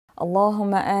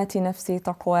اللهم آت نفسي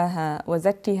تقواها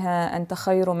وزكها أنت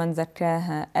خير من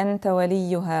زكاها أنت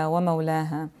وليها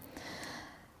ومولاها.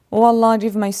 O Allah,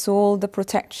 give my soul the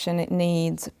protection it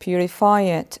needs, purify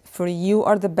it, for you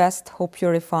are the best who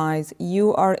purifies,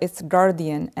 you are its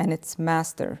guardian and its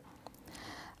master.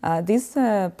 This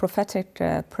prophetic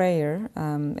prayer,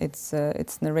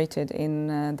 it's narrated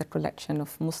in the collection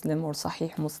of Muslim or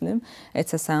Sahih Muslim.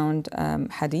 It's a sound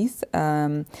hadith,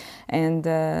 and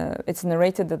it's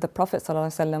narrated that the Prophet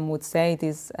ﷺ would say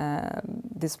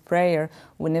this prayer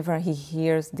whenever he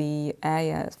hears the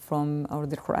ayah from, or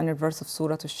the Quranic verse of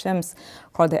Surah Al-Shams,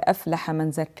 قَدْ أَفْلَحَ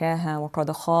مَنْ زَكَّاهَا وَقَدْ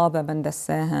خَابَ مَنْ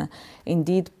دَسَّاهَا.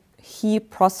 Indeed, he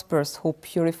prospers who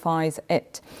purifies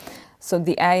it. So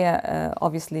the ayah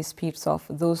obviously speaks of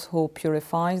those who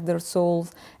purify their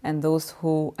souls and those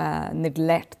who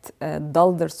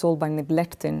dull their soul by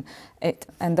neglecting it.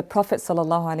 And the Prophet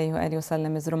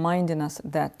ﷺ is reminding us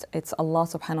that it's Allah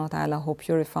subhanahu wa ta'ala who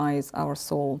purifies our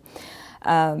soul.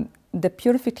 The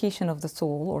purification of the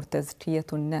soul, or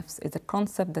tazkiyatun nafs, is a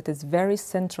concept that is very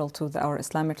central to our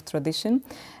Islamic tradition,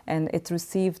 and it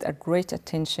received a great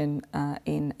attention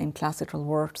in classical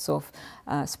works of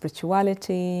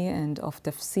spirituality and of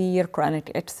tafsir,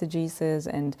 Quranic exegesis,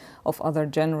 and of other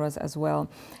genres as well.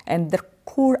 And the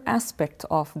core aspect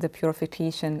of the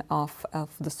purification of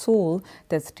the soul,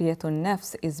 tazkiyatun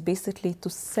nafs, is basically to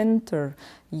center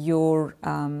your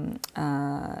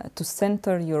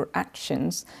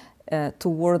actions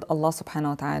toward Allah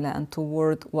subhanahu wa ta'ala and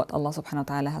toward what Allah subhanahu wa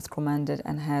ta'ala has commanded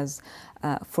and has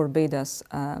forbade us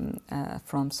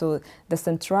from. So the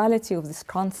centrality of this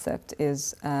concept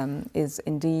is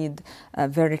indeed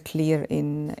very clear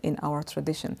in our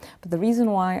tradition. But the reason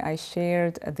why I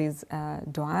shared this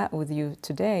dua with you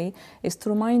today is to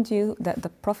remind you that the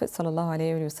Prophet sallallahu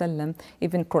alaihi wasallam,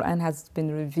 even Qur'an has been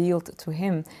revealed to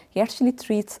him, he actually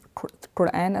treats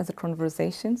Qur'an as a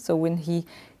conversation. So when he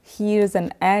hears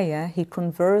an ayah, he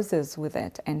converses with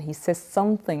it and he says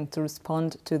something to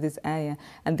respond to this ayah.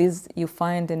 And this you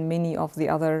find in many of the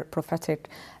other prophetic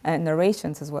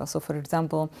narrations as well. So for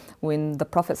example, when the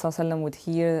Prophet ﷺ would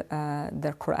hear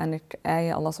the Quranic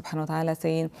ayah, Allah subhanahu wa ta'ala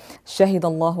saying, Shahid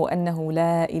Allahu annahu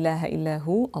la ilaha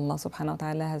illahu, Allah subhanahu wa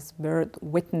ta'ala has bear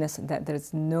witness that there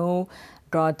is no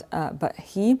God but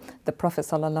He, the Prophet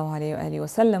sallallahu alayhi wa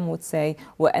sallam would say,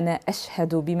 وَأَنَا أَشْهَدُ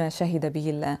بِمَا شَهِدَ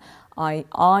بِهِ اللَّهِ.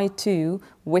 I too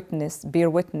bear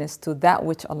witness to that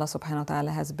which Allah subhanahu wa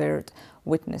ta'ala has bear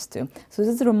witness to. So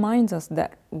this reminds us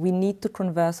that we need to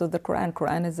converse with the Qur'an.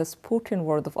 Qur'an is the spoken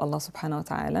word of Allah subhanahu wa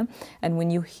ta'ala. And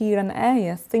when you hear an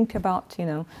ayah, think about,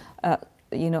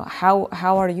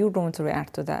 how are you going to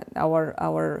react to that? Our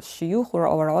shuyukh or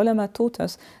our ulama taught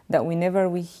us that whenever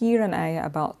we hear an ayah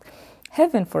about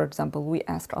heaven, for example, we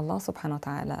ask Allah subhanahu wa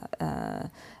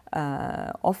ta'ala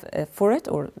for it,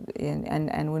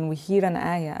 and when we hear an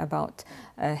ayah about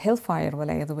hellfire,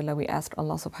 we ask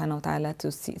Allah subhanahu wa ta'ala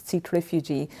to seek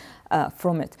refuge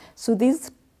from it. So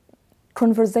this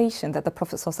conversation that the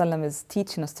Prophet ﷺ is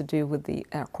teaching us to do with the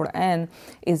Qur'an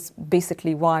is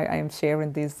basically why I am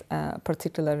sharing this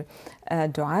particular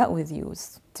dua with you,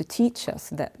 to teach us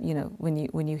that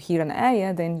when you hear an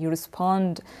ayah, then you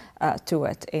respond to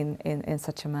it in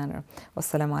such a manner.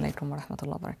 Wassalamu alaikum wa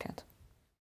rahmatullahi wa barakatuh.